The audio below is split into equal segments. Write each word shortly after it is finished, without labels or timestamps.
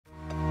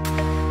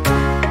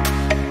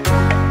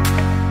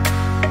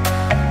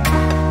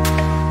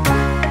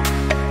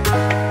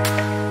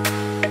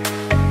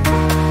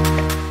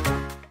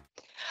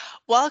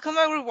Welcome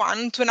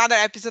everyone to another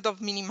episode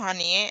of Mini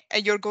Money,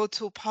 your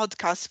go-to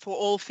podcast for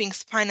all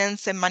things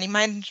finance and money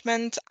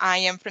management. I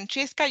am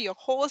Francesca, your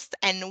host,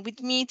 and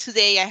with me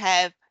today I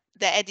have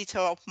the editor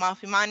of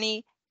Murphy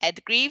Money,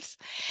 Ed Greaves.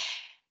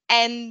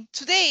 And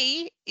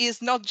today is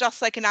not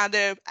just like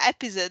another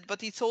episode,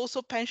 but it's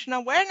also Pension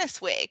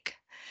Awareness Week.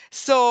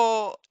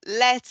 So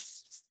let's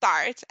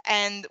start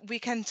and we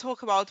can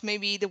talk about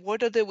maybe the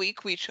word of the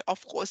week, which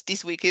of course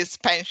this week is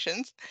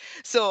pensions.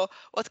 So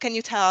what can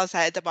you tell us,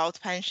 Ed, about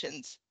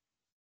pensions?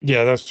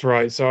 Yeah, that's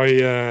right. So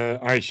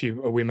I actually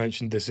we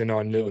mentioned this in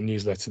our little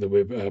newsletter that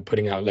we're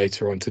putting out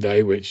later on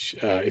today, which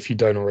if you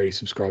don't already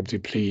subscribe to,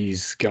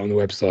 please get on the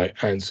website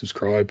and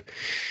subscribe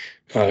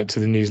to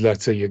the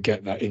newsletter. You'll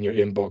get that in your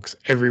inbox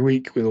every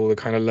week with all the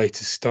kind of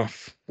latest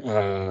stuff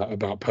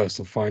about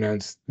personal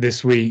finance.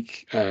 This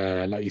week,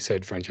 like you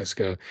said,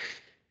 Francesca,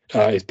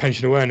 it's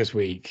Pension Awareness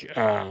Week.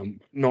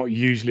 Not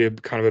usually a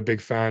kind of a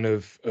big fan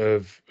of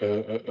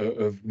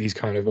these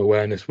kind of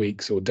awareness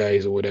weeks or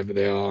days or whatever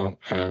they are,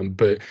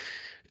 but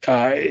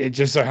it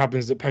just so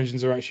happens that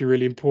pensions are actually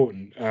really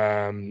important,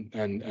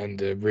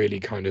 and really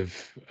kind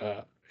of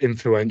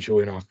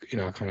influential in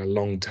our kind of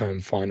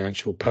long-term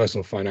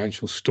personal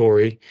financial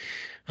story,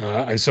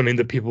 and something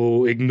that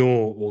people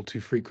ignore all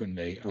too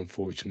frequently,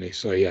 unfortunately.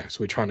 So yeah,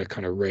 so we're trying to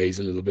kind of raise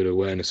a little bit of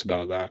awareness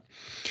about that.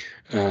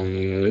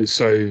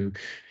 So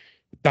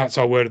that's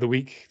our word of the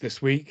week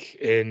this week.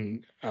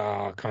 In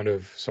kind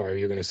of, sorry,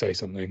 you're going to say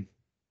something.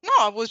 No,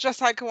 I was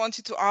just like I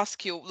wanted to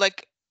ask you,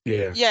 like,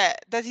 Yeah. yeah,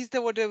 that is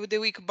the word of the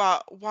week,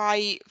 but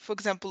why, for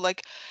example,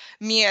 like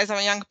me as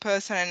a young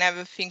person, I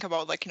never think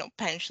about like,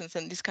 pensions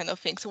and this kind of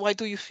thing. So why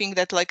do you think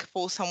that like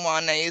for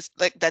someone is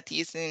like that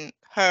is in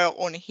her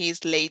or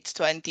his late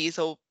 20s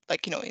or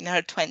like, in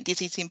her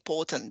 20s, it's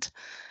important?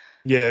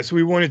 Yeah, so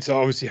we wanted to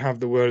obviously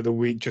have the word of the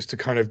week just to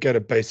kind of get a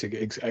basic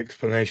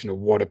explanation of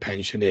what a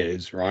pension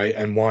is, right?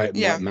 And why it might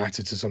Yeah.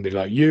 matter to somebody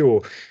like you,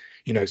 or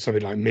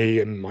somebody like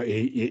me and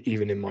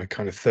even in my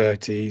kind of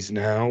 30s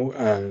now.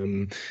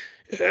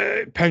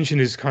 Pension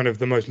is kind of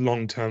the most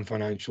long-term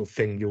financial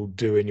thing you'll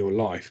do in your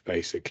life,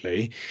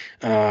 basically.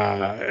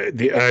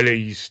 The earlier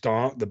you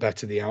start, the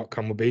better the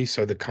outcome will be.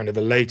 So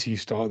the later you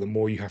start, the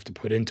more you have to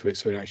put into it,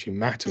 so it actually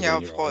matters Yeah,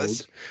 when of you're course.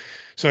 old.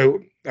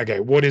 So, okay,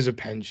 what is a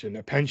pension?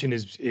 A pension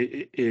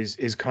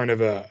is kind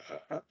of a,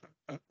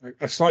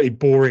 a slightly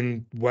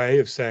boring way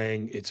of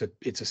saying it's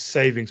a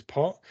savings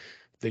pot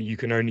that you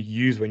can only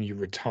use when you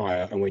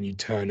retire and when you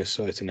turn a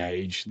certain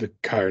age. The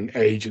current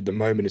age at the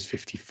moment is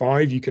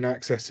 55. You can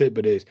access it,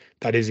 but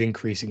that is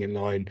increasing in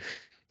line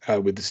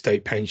with the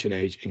state pension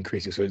age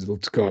increasing, so it'll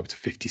go up to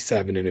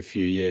 57 in a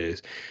few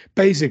years.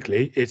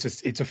 Basically, it's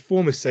a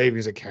form of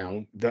savings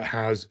account that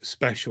has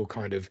special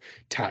kind of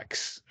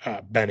tax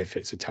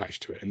benefits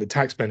attached to it, and the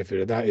tax benefit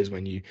of that is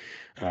when you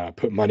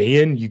put money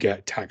in, you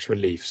get tax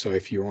relief. So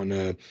if you're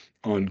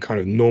on kind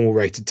of normal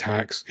rated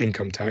tax,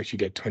 income tax, you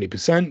get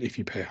 20%. If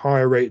you pay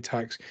higher rate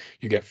tax,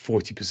 you get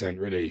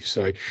 40% relief.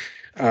 So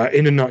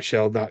in a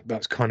nutshell,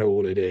 that's kind of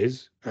all it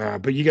is.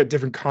 But you get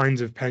different kinds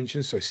of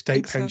pensions. So state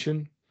Exactly.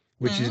 pension,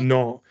 which is Hmm.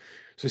 not,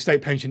 so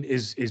state pension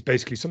is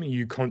basically something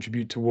you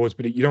contribute towards,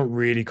 but you're not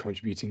really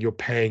contributing. You're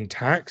paying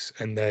tax,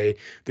 and the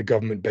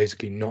government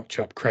basically notch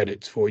up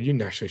credits for you,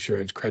 national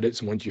insurance credits.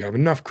 And once you have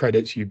enough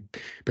credits, you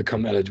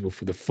become eligible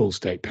for the full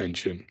state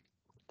pension.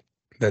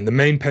 Then the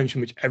main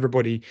pension, which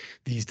everybody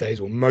these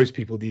days, or most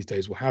people these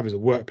days, will have, is a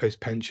workplace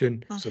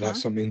pension. So that's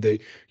Hmm. something that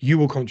you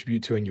will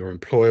contribute to and your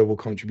employer will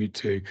contribute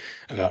to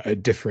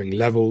at differing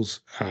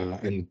levels.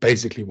 And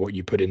basically, what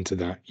you put into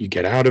that, you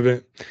get out of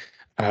it.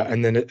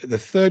 And then the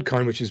third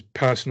kind, which is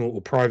personal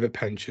or private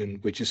pension,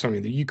 which is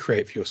something that you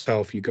create for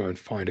yourself. You go and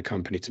find a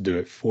company to do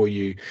it for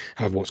you,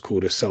 have what's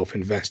called a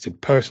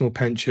self-invested personal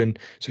pension.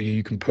 So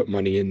you can put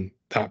money in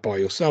that by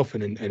yourself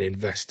and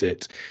invest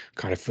it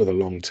kind of for the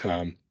long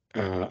term.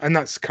 And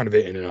that's kind of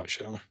it in a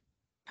nutshell.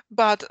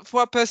 But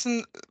for a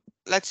person,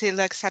 let's say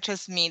like such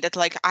as me, that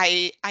like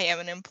I am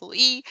an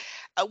employee,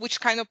 which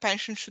kind of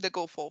pension should I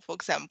go for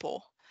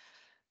example?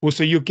 Well,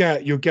 so you'll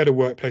get a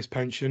workplace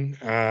pension,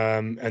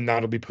 and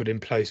that'll be put in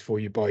place for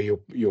you by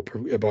your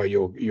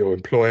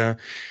employer.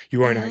 You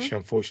won't Hmm. actually,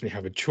 unfortunately,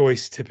 have a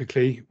choice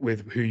typically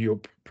with who your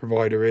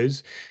provider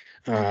is.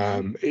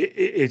 Hmm.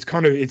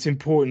 It's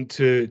important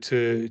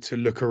to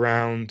look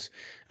around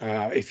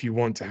if you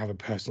want to have a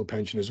personal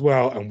pension as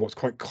well. And what's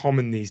quite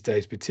common these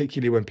days,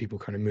 particularly when people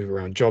kind of move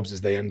around jobs, is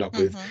they end up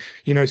with,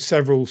 Hmm.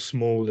 several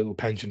small little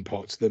pension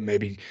pots that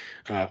maybe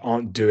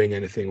aren't doing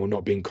anything or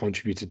not being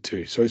contributed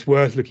to. So it's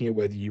worth looking at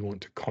whether you want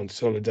to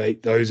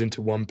consolidate those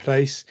into one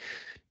place.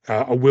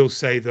 I will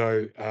say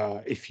though,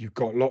 if you've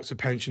got lots of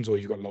pensions or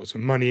you've got lots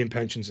of money in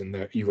pensions and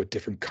that you've got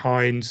different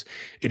kinds,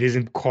 it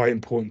isn't quite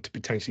important to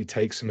potentially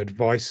take some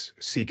advice,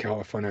 seek out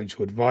a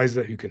financial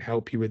advisor who can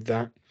help you with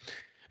that.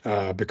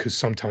 Because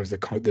sometimes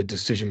the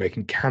decision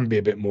making can be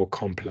a bit more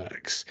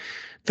complex.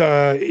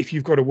 If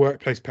you've got a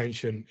workplace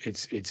pension,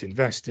 it's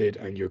invested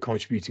and you're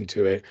contributing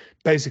to it.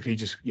 Basically,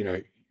 just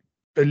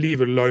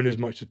leave it alone as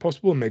much as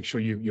possible and make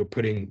sure you're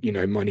putting,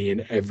 money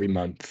in every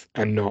month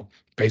and not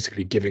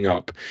basically giving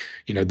up,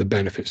 the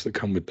benefits that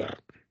come with that.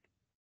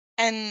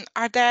 And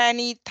are there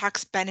any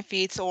tax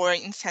benefits or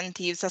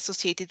incentives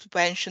associated with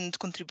pension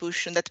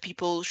contribution that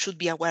people should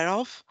be aware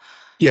of?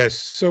 Yes,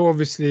 so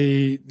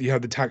obviously you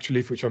have the tax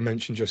relief, which I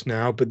mentioned just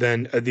now, but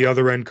then at the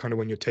other end, kind of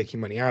when you're taking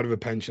money out of a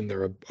pension,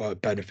 there are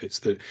benefits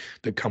that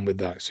come with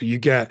that. So you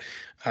get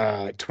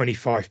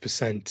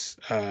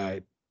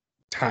 25%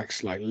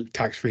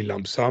 tax-free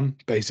lump sum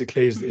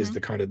basically is Hmm. the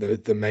kind of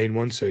the main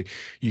one. So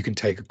you can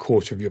take a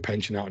quarter of your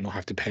pension out and not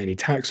have to pay any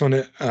tax on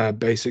it,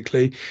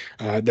 basically.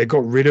 They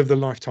got rid of the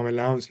lifetime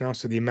allowance now,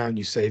 so the amount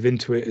you save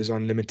into it is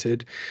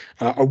unlimited.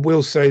 I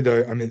will say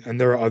though, I mean, and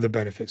there are other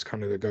benefits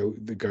kind of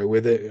that go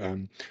with it.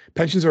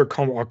 Pensions are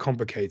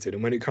complicated,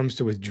 and when it comes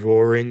to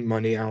withdrawing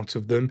money out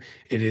of them,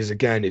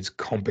 it's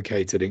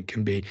complicated and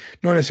can be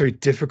not necessarily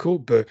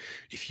difficult, but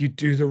if you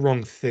do the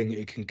wrong thing,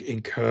 it can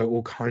incur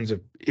all kinds of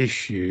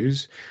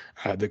issues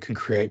that can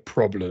create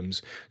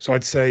problems. So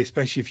I'd say,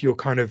 especially if you're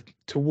kind of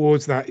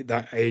towards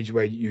that age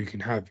where you can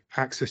have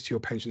access to your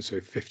pension,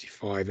 so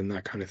 55 and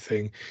that kind of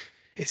thing,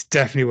 it's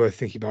definitely worth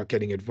thinking about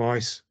getting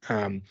advice,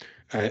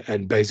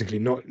 and basically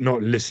not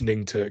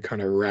listening to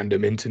kind of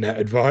random internet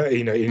advice,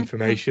 Hmm.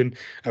 information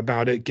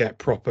about it. Get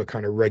proper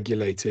kind of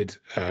regulated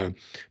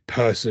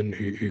person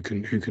who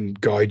can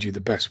guide you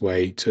the best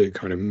way to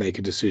kind of make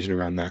a decision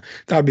around that.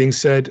 That being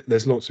said,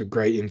 there's lots of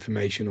great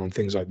information on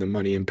things like the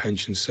Money and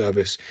Pension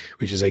Service,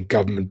 which is a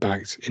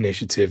government-backed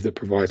initiative that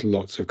provides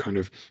lots of kind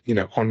of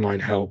online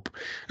help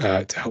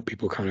to help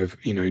people kind of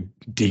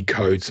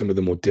decode some of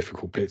the more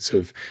difficult bits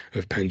of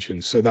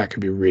pensions. So that can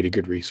be a really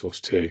good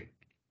resource too.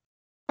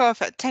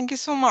 Perfect. Thank you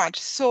so much.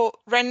 So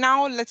right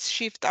now, let's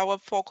shift our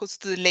focus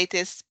to the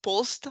latest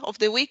post of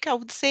the week, I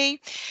would say.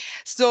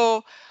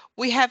 So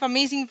we have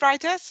amazing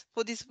writers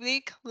for this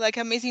week, like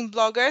amazing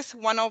bloggers.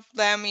 One of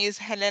them is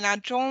Helena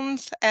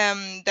Jones,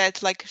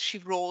 that like she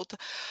wrote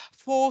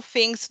 4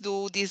 things to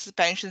do this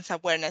pensions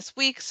awareness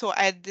week. So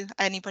add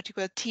any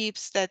particular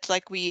tips that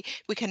like we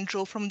can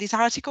draw from this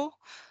article?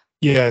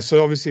 Yeah,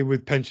 so obviously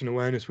with Pension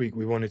Awareness Week,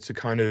 we wanted to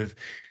kind of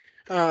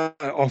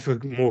offer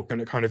more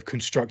kind of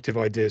constructive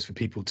ideas for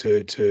people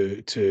to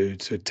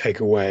take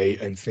away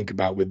and think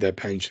about with their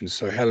pensions.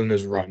 So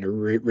Helena's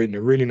written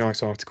a really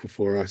nice article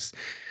for us,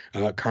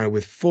 kind of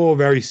with 4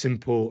 very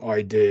simple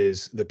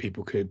ideas that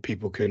people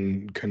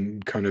can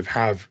kind of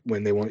have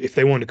when they want, if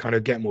they want to kind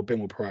of get more bit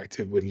more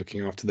proactive with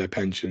looking after their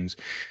pensions.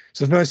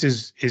 So the first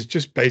is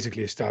just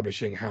basically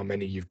establishing how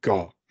many you've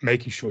got,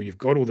 making sure you've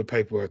got all the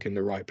paperwork in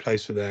the right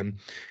place for them.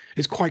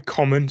 It's quite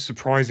common,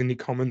 surprisingly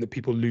common, that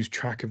people lose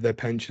track of their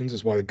pensions.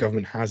 That's why the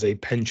government has a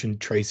pension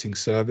tracing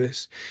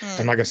service.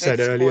 And like I said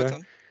That's earlier,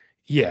 important.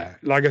 yeah,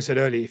 like I said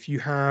earlier, if you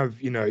have,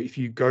 if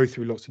you go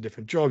through lots of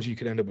different jobs, you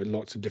can end up with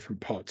lots of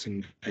different pots,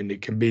 and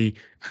it can be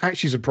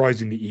actually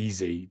surprisingly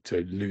easy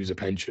to lose a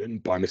pension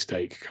by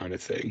mistake, kind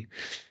of thing.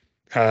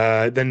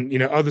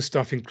 Then, other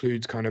stuff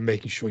includes kind of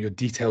making sure your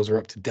details are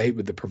up to date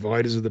with the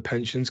providers of the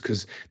pensions,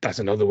 because that's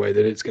another way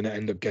that it's going to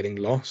end up getting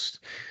lost.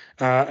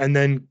 And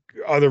then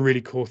other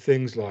really cool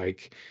things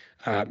like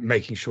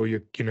making sure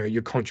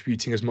you're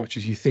contributing as much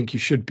as you think you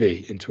should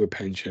be into a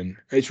pension.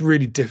 It's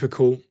really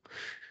difficult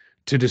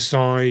to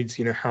decide,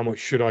 how much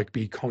should I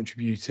be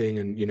contributing,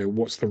 and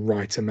what's the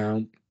right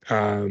amount.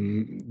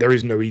 There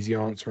is no easy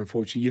answer,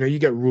 unfortunately. You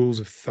get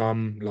rules of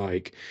thumb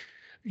like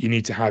you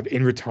need to have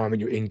in retirement,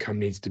 your income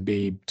needs to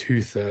be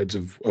 2/3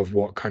 of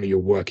what kind of your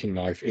working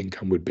life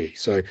income would be.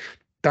 So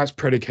that's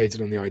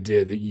predicated on the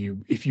idea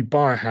that if you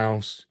buy a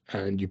house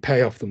and you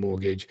pay off the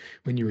mortgage,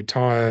 when you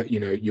retire,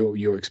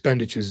 your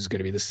expenditures is going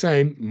to be the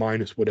same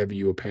minus whatever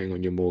you were paying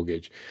on your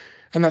mortgage.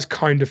 And that's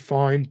kind of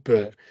fine,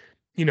 but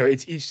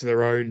it's each to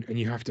their own, and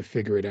you have to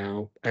figure it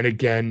out. And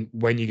again,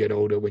 when you get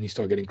older, when you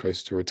start getting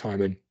closer to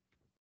retirement,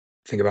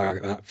 think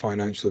about that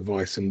financial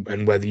advice,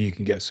 and whether you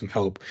can get some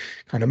help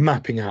kind of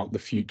mapping out the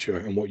future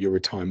and what your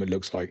retirement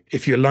looks like.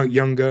 If you're like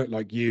younger,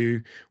 like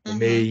you or Hmm.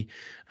 me,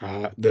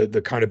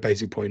 the kind of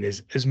basic point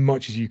is as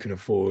much as you can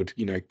afford,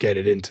 get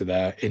it into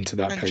that And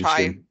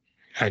try.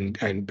 pension.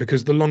 And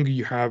because the longer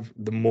you have,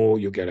 the more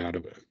you'll get out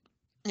of it.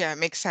 Yeah,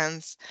 makes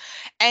sense.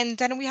 And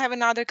then we have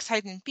another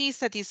exciting piece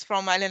that is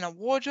from Elena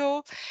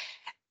Wojo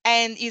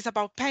and is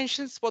about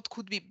pensions. What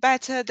could be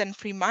better than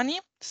free money?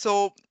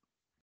 So,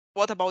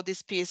 what about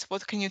this piece?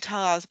 What can you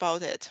tell us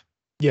about it?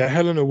 Yeah,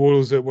 Helena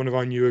Wall's one of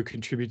our newer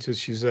contributors.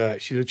 She's a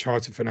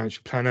chartered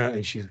financial planner,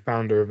 and she's the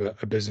founder of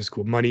a business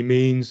called Money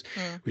Means,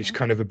 which is Hmm.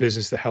 kind of a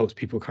business that helps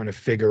people kind of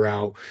figure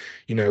out,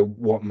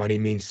 what money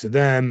means to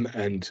them,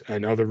 and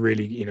other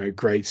really,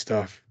 great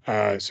stuff.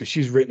 So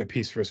she's written a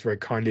piece for us very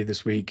kindly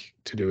this week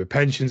to do with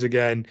pensions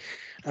again,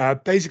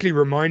 basically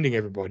reminding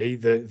everybody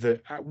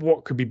that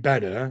what could be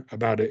better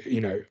about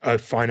a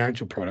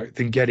financial product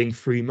than getting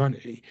free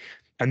money.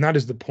 And that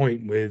is the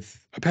point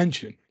with a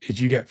pension,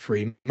 is you get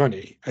free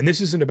money. And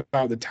this isn't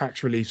about the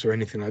tax reliefs or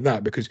anything like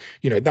that, because,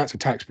 that's a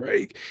tax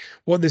break.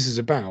 What this is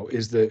about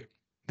is that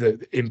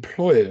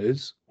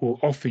employers will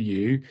offer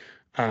you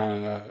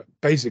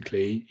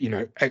basically,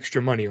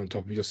 extra money on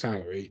top of your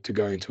salary to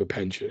go into a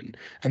pension.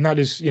 And that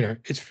is,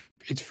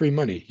 it's free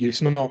money.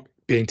 It's not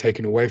being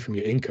taken away from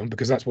your income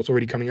because that's what's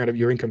already coming out of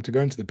your income to go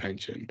into the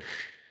pension.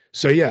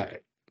 So yeah,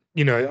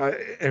 and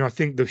I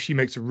think that she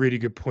makes a really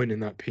good point in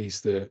that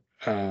piece that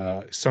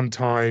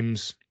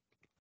sometimes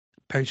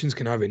pensions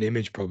can have an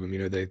image problem.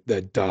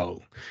 They're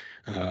dull.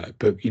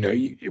 But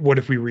what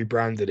if we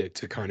rebranded it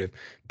to kind of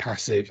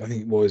passive? I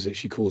think what is it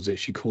she calls it?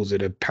 She calls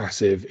it a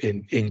passive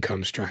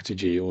income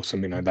strategy or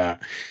something like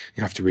that.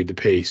 You have to read the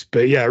piece.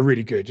 But yeah,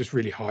 really good, just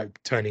really hype,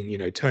 turning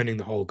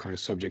the whole kind of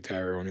subject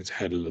area on its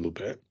head a little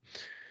bit.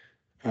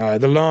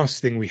 The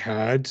last thing we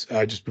had,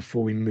 just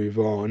before we move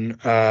on,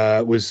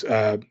 was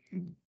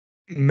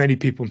many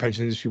people in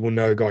pension industry will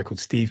know a guy called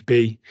Steve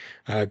B,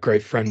 a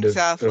great friend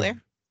Exactly.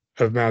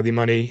 of Mouthy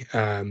Money.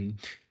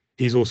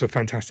 He's also a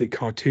fantastic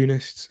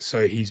cartoonist,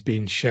 so he's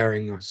been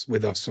sharing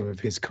with us some of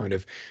his kind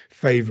of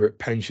favorite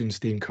pensions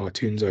themed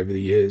cartoons over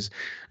the years.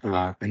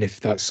 And if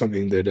that's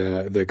something that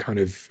the kind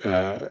of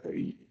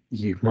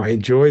you might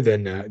enjoy,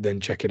 then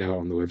check it out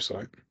on the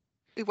website.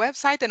 The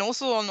website and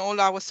also on all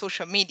our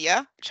social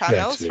media Yeah,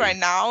 channels right absolutely.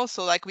 now.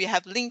 So like we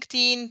have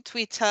LinkedIn,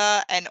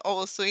 Twitter, and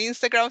also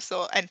Instagram,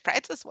 so and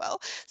Threads as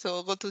well.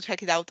 So go to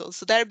check it out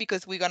also there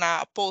because we're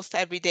gonna post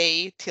every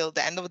day till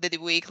the end of the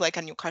week, like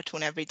a new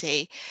cartoon every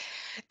day.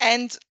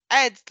 And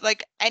Ed,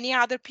 like any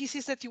other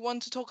pieces that you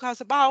want to talk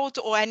us about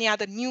or any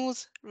other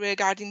news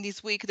regarding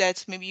this week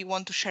that maybe you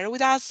want to share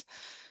with us?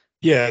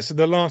 Yeah, so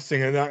the last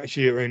thing, and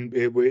actually, I mean,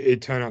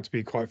 it turned out to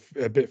be quite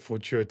a bit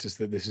fortuitous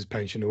that this is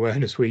Pension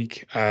Awareness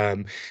Week,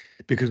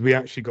 because we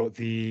actually got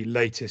the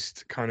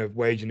latest kind of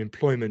wage and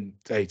employment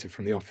data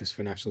from the Office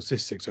for National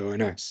Statistics,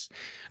 ONS,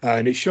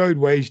 and it showed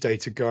wage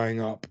data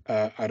going up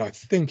at I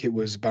think it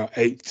was about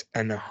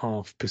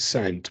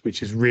 8.5%,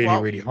 which is really,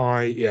 Wow. really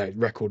high. Yeah,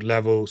 record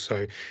level.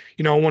 So,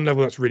 on one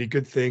level, that's a really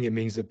good thing. It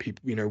means that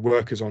people,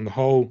 workers on the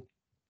whole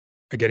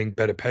are getting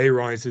better pay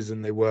rises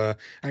than they were.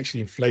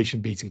 Actually, inflation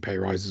beating pay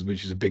rises,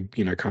 which is a big,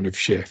 kind of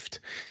shift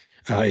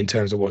in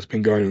terms of what's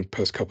been going on the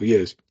past couple of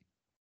years.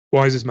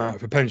 Why does this matter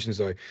for pensions,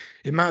 though?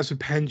 It matters for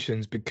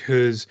pensions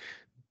because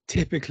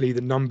typically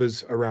the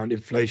numbers around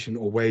inflation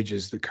or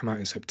wages that come out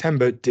in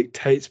September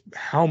dictates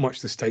how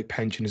much the state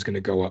pension is going to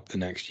go up the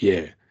next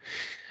year.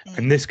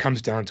 And Mm, this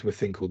comes down to a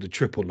thing called the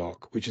triple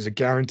lock, which is a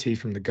guarantee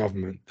from the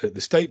government that the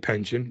state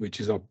pension,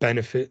 which is our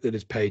benefit that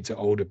is paid to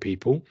older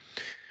people,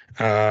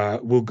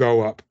 will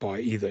go up by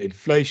either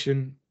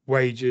inflation,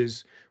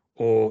 wages,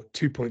 or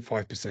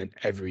 2.5%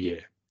 every year.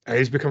 And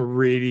it's become a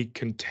really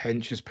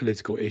contentious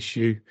political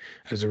issue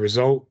as a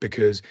result,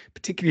 because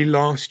particularly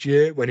last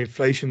year when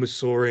inflation was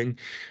soaring,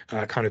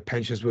 kind of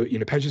pensions were,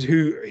 pensions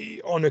who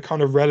on a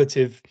kind of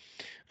relative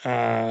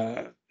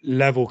uh,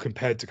 level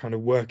compared to kind of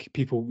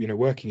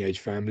working age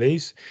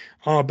families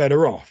are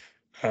better off.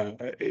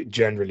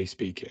 Generally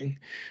speaking,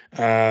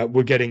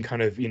 we're getting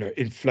kind of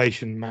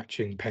inflation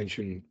matching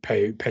pension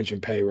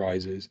pay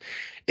rises.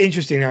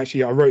 Interesting,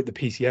 actually, I wrote the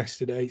piece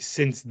yesterday.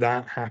 Since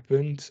that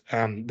happened,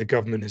 the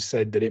government has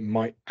said that it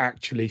might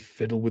actually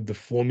fiddle with the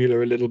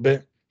formula a little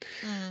bit,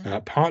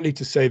 mm, partly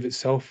to save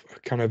itself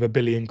kind of £1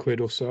 billion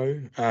or so,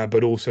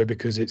 but also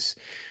because it's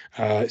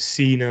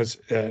seen as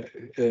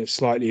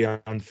slightly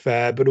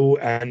unfair.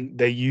 And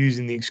they're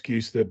using the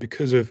excuse that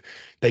because of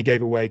they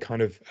gave away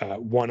kind of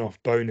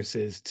one-off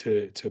bonuses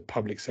to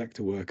public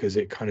sector workers,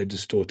 it kind of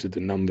distorted the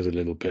numbers a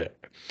little bit.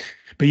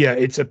 But yeah,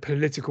 it's a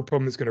political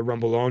problem that's going to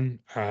rumble on.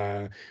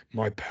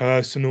 My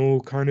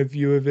personal kind of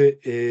view of it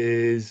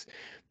is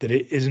that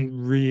it isn't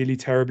really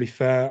terribly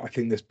fair. I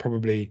think there's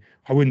probably,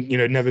 I wouldn't,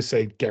 never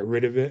say get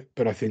rid of it,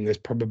 but I think there's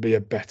probably a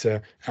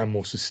better and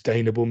more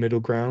sustainable middle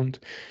ground.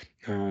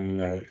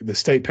 The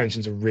state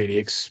pension's a really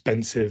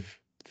expensive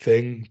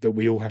thing that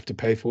we all have to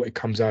pay for. It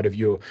comes out of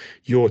your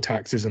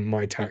taxes and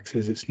my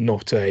taxes. It's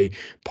not a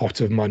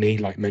pot of money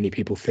like many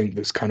people think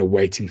that's kind of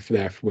waiting for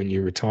there for when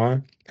you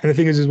retire. And the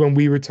thing is when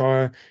we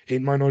retire,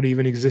 it might not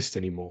even exist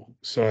anymore.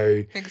 So,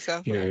 you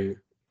exactly. know,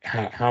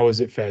 how is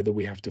it fair that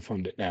we have to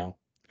fund it now?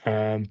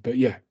 But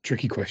yeah,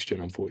 tricky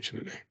question,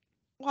 unfortunately.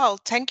 Well,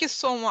 thank you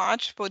so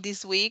much for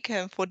this week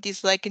and for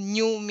this like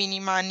new mini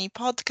money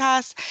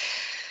podcast.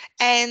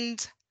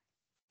 And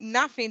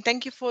nothing.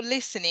 Thank you for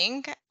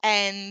listening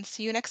and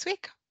see you next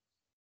week.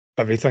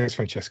 Lovely. Thanks,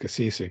 Francesca.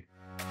 See you soon.